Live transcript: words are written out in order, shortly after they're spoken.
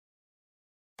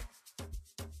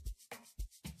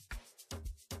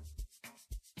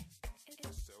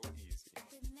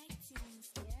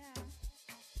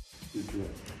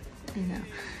I know.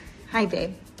 Hi,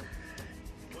 babe.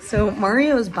 So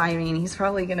Mario's by me and he's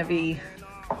probably gonna be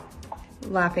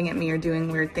laughing at me or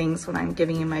doing weird things when I'm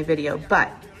giving him my video,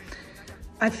 but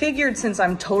I figured since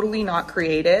I'm totally not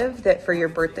creative that for your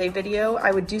birthday video,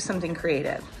 I would do something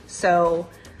creative. So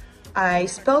I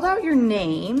spelled out your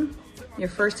name, your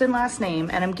first and last name,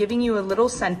 and I'm giving you a little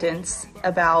sentence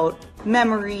about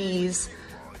memories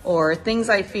or things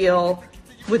I feel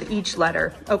with each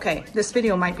letter. Okay, this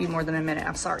video might be more than a minute,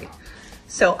 I'm sorry.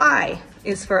 So I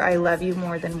is for I love you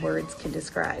more than words can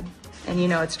describe. And you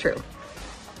know it's true.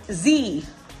 Z,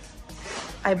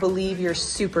 I believe you're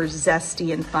super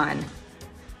zesty and fun.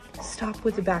 Stop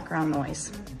with the background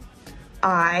noise.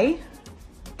 I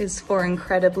is for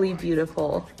incredibly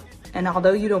beautiful. And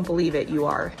although you don't believe it, you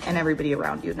are. And everybody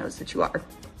around you knows that you are.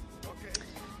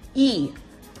 E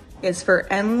is for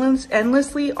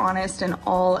endlessly honest in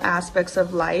all aspects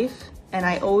of life. And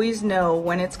I always know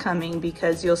when it's coming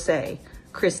because you'll say,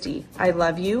 Christy, I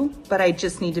love you, but I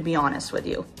just need to be honest with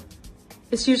you.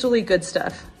 It's usually good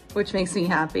stuff, which makes me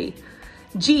happy.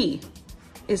 G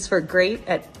is for great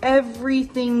at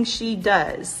everything she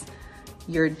does.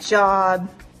 Your job,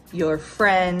 your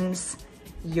friends,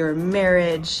 your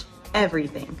marriage,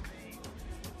 everything.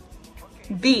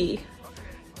 B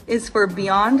is for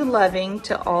beyond loving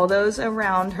to all those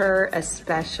around her,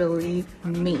 especially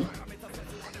me.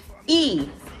 E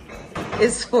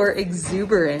is for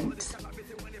exuberant,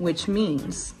 which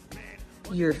means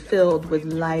you're filled with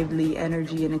lively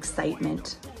energy and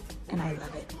excitement, and I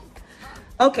love it.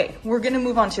 Okay, we're gonna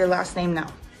move on to your last name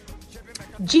now.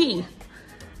 G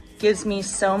gives me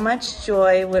so much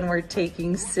joy when we're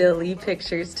taking silly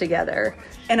pictures together.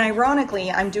 And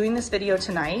ironically, I'm doing this video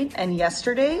tonight, and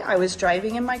yesterday I was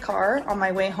driving in my car on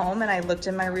my way home and I looked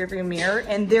in my rearview mirror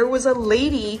and there was a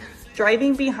lady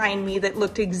driving behind me that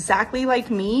looked exactly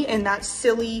like me in that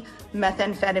silly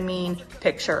methamphetamine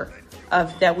picture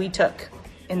that we took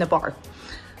in the bar.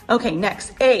 Okay,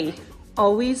 next, A,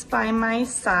 always by my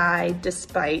side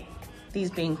despite these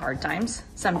being hard times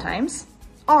sometimes.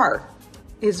 R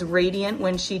is radiant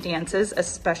when she dances,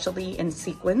 especially in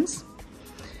sequins.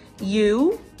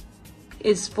 U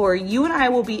is for you and I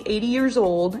will be 80 years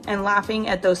old and laughing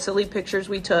at those silly pictures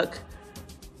we took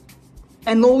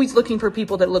and always looking for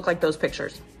people that look like those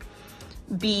pictures.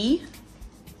 B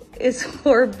is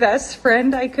for best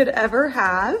friend I could ever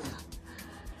have.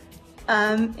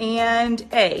 And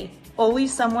A,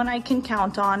 always someone I can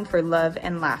count on for love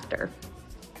and laughter.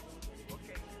 Why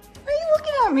are you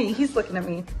looking at me? He's looking at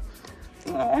me.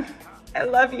 Oh, I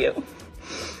love you.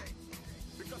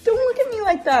 Don't look at me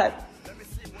like that.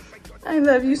 I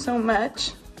love you so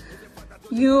much.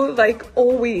 You, like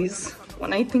always,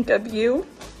 when I think of you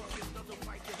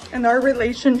and our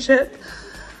relationship,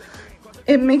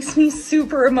 it makes me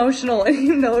super emotional, and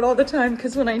you know it all the time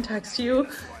because when I text you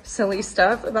silly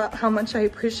stuff about how much I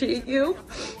appreciate you,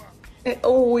 it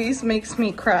always makes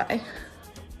me cry.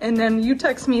 And then you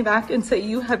text me back and say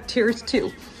you have tears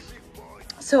too.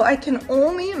 So I can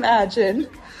only imagine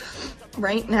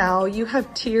right now you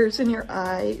have tears in your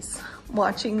eyes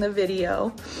watching the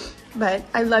video, but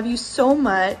I love you so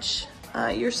much.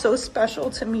 You're so special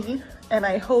to me, and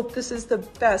I hope this is the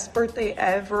best birthday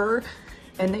ever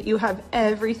and that you have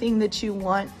everything that you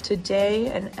want today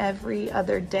and every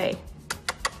other day.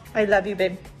 I love you,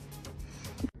 babe.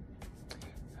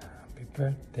 Happy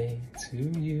birthday to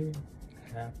you.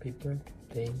 Happy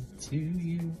birthday to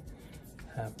you.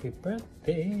 Happy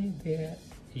birthday, dear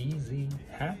Easy.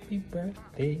 Happy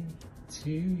birthday to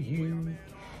you.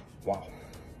 Wow.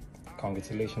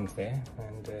 Congratulations there.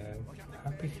 And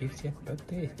happy 50th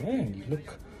birthday. Man,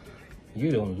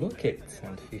 you don't look it.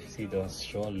 And 50 does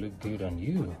sure look good on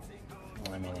you.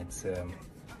 I mean, it's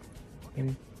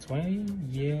been 20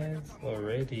 years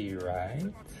already,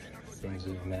 right? Since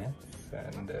we've met.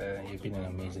 And you've been an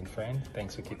amazing friend.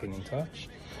 Thanks for keeping in touch.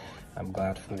 I'm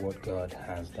glad for what God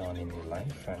has done in your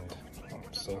life, and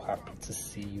I'm so happy to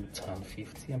see you turn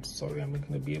 50. I'm sorry I'm not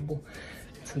going to be able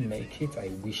to make it. I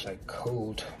wish I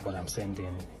could, but I'm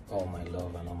sending all my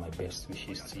love and all my best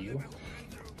wishes to you.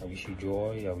 I wish you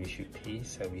joy, I wish you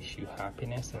peace, I wish you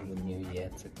happiness in the new year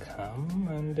to come,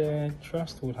 and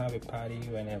trust we'll have a party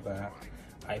whenever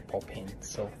I pop in.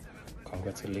 So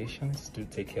congratulations, do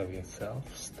take care of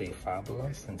yourself, stay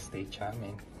fabulous and stay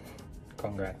charming.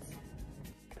 Congrats.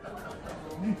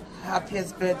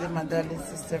 Happiest birthday, my darling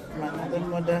sister from my mother and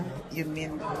mother. You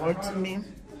mean the world to me.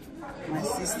 My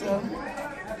sister,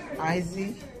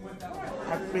 Izzy,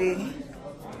 I pray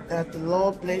that the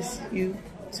Lord bless you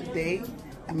today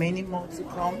and many more to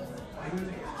come.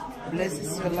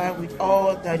 Blesses your life with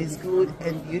all that is good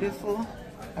and beautiful.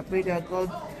 I pray that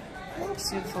God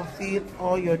helps you fulfill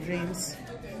all your dreams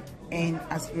and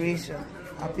aspirations.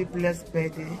 Happy blessed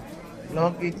birthday.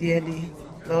 Love you dearly.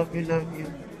 Love you, love you.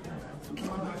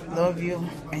 Love you,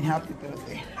 and happy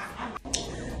birthday.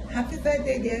 Happy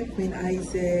birthday, dear Queen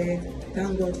Isaac.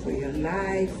 Thank God for your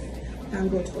life.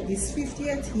 Thank God for this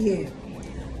 50th year.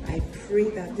 I pray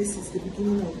that this is the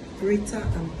beginning of greater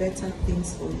and better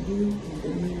things for you in the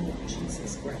name of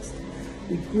Jesus Christ.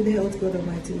 With good health, God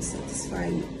Almighty will satisfy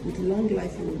you. With long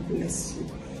life, He will bless you.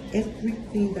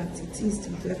 Everything that it is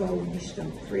you've ever wished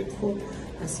and prayed for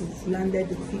as you've landed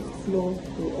the 5th floor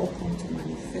will all come to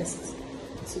manifest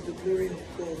to the glory of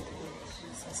God in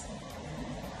Jesus' name.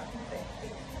 Happy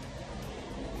birthday.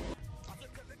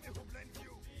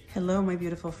 Hello, my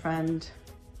beautiful friend,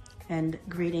 and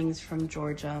greetings from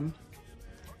Georgia.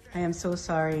 I am so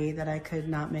sorry that I could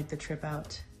not make the trip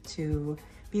out to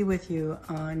be with you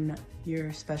on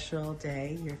your special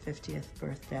day, your 50th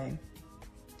birthday.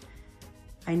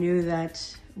 I knew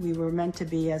that we were meant to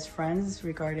be as friends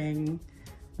regarding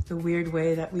the weird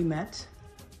way that we met,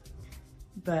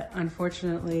 but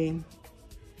unfortunately,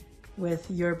 with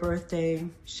your birthday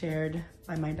shared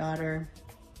by my daughter,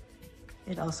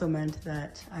 it also meant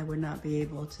that I would not be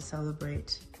able to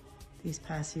celebrate these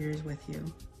past years with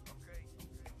you.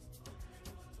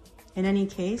 In any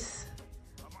case,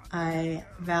 I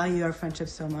value our friendship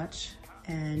so much,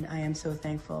 and I am so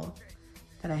thankful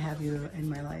that I have you in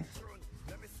my life.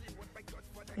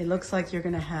 It looks like you're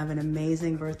gonna have an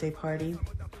amazing birthday party,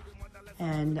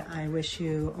 and I wish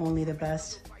you only the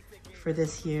best for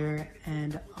this year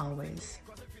and always.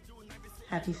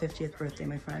 Happy 50th birthday,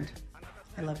 my friend.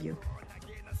 I love you.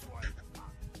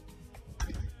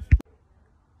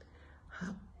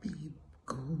 Happy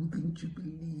Golden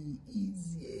Jubilee,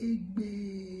 Iziegbe,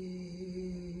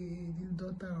 the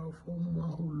daughter of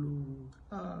Omaholo.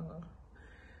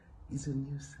 It's a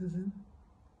new season,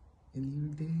 a new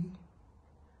day,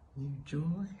 new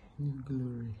joy, new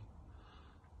glory.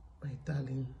 My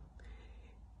darling,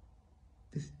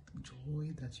 this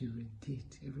joy that you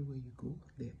radiate everywhere you go,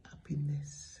 the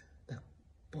happiness that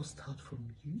bursts out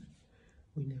from you,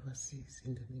 will never cease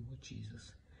in the name of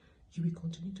Jesus. You will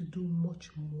continue to do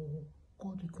much more.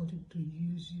 God will continue to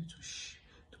use you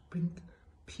to bring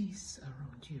peace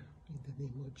around you in the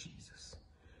name of Jesus.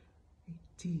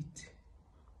 Indeed,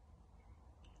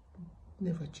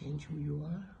 never change who you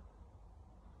are.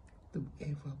 The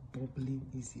ever bubbling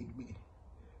Iziegbe.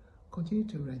 Continue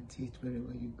to radiate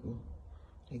wherever you go,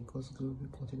 and God's glory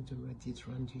will continue to radiate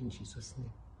around you in Jesus'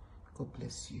 name. God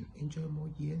bless you. Enjoy more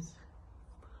years,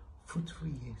 fruitful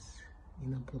years,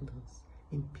 in abundance,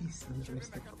 in peace and the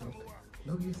rest of God.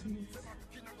 Love you, saints.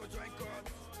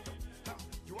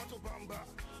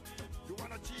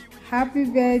 Happy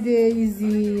birthday,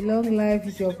 Izzy. Long life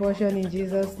is your portion in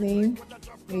Jesus' name.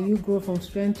 May you grow from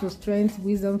strength to strength,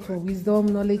 wisdom to wisdom,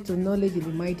 knowledge to knowledge in the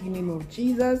mighty name of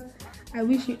Jesus. I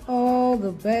wish you all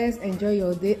the best. Enjoy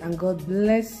your day and God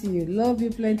bless you. Love you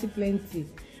plenty, plenty.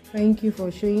 Thank you for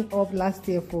showing up last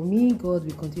year for me. God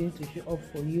will continue to show up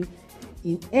for you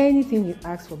in anything you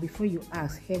ask for. Before you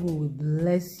ask, heaven will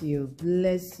bless you,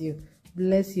 bless you,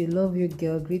 bless you. Love you,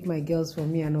 girl. Greet my girls for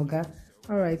me and Oga.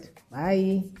 All right,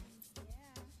 bye.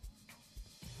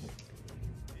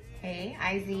 Hey,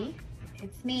 IZ,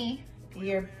 it's me,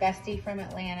 your bestie from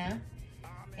Atlanta.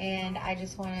 And I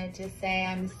just wanted to say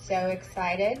I'm so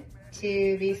excited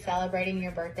to be celebrating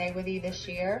your birthday with you this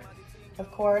year.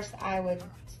 Of course, I would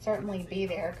certainly be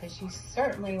there because you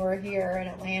certainly were here in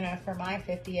Atlanta for my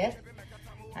 50th.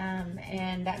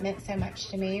 And that meant so much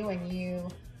to me when you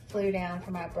flew down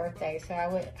for my birthday. So I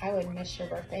would miss your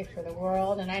birthday for the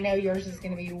world. And I know yours is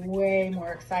going to be way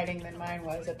more exciting than mine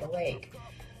was at the lake.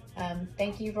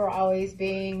 Thank you for always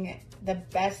being the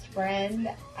best friend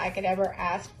I could ever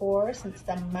ask for since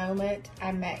the moment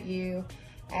I met you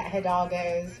at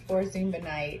Hidalgo's for Zumba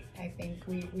night. I think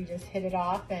we just hit it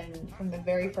off, and from the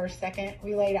very first second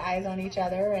we laid eyes on each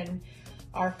other and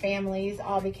our families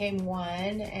all became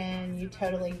one, and you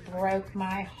totally broke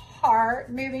my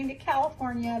heart moving to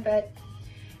California, but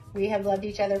we have loved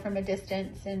each other from a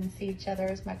distance and see each other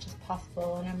as much as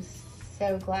possible, and I'm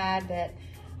so glad that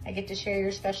I get to share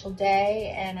your special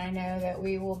day, and I know that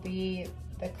we will be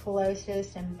the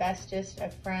closest and bestest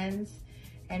of friends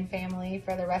and family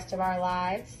for the rest of our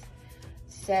lives.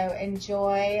 So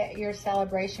enjoy your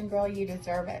celebration, girl. You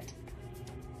deserve it.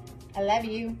 I love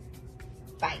you.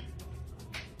 Bye.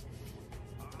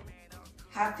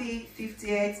 Happy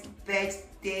 50th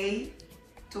birthday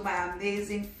to my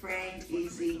amazing friend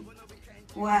Izzy,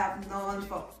 who I have known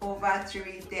for over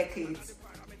 3 decades.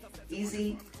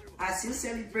 Izzy, as you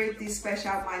celebrate this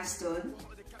special milestone,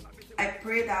 I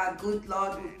pray that our good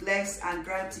Lord will bless and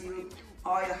grant you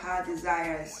all your heart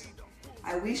desires.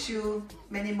 I wish you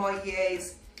many more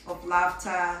years of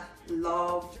laughter,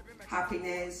 love,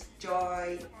 happiness,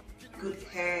 joy, good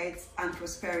health, and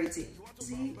prosperity.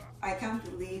 See, I can't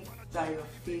believe that you're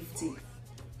 50.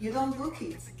 You don't look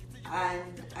it,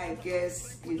 and I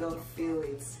guess you don't feel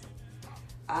it.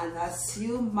 And as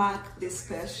you mark this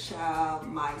special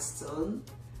milestone,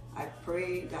 I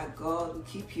pray that God will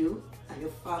keep you and your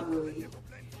family.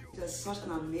 You're such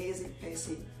an amazing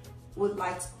person who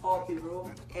lights up the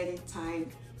room anytime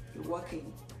you're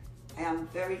working. I am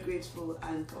very grateful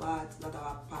and glad that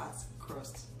our paths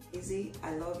crossed. Izzy,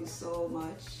 I love you so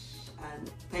much, and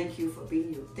thank you for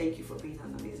being you. Thank you for being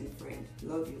an amazing friend.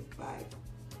 Love you. Bye.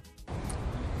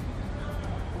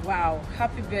 Wow,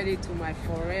 happy birthday to my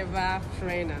forever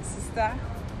friend and sister,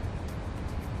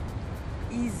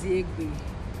 Izzy,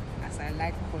 as I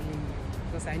like calling you,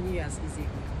 because I knew you as Izzy.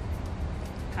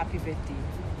 Happy birthday.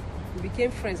 We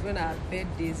became friends when our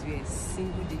birthdays were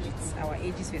single digits, our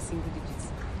ages were single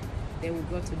digits. Then we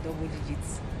got to double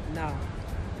digits. Now,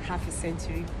 half a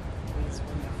century, it's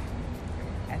wonderful.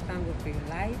 I thank God for your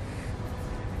life.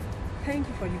 Thank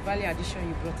you for the value addition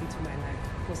you brought into my life,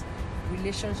 because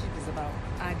relationship is about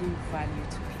adding value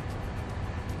to people.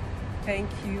 Thank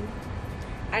you.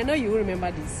 I know you will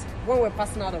remember this. When we were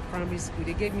passing out of primary school,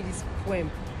 they gave me this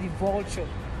poem, The Vulture.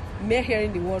 Me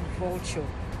hearing the word vulture,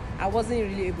 I wasn't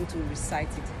really able to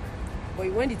recite it.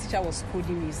 But when the teacher was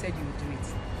scolding me, you said you would do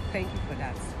it. Thank you for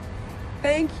that.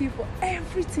 Thank you for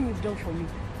everything you've done for me.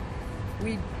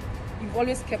 You've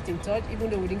always kept in touch, even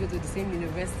though we didn't go to the same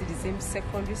university, the same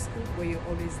secondary school, but you're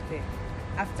always there.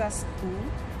 After school,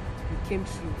 you came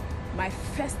through. My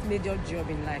first major job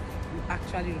in life, you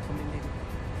actually recommended it.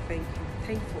 Thank you.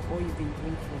 Thank you for all you've been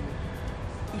doing for me.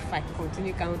 If I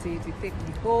continue counting, it will take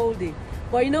the whole day.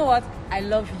 But you know what? I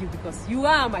love you because you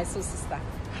are my soul sister.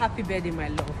 Happy birthday, my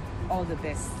love. All the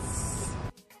best.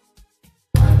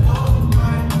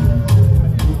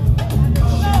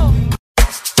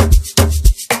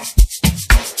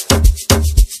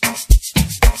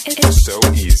 It's so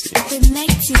easy. We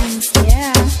make things,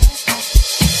 yeah.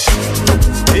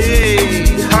 Hey,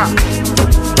 ha.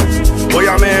 Boy,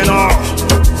 I'm in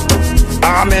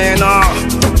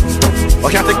I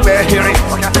can't take back hearing.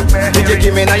 DJ,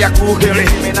 give me now your cool hearing.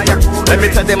 Let me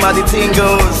tell them how the thing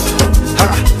goes. Ha,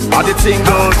 how the thing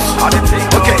goes.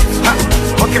 Okay, ha,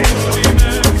 okay.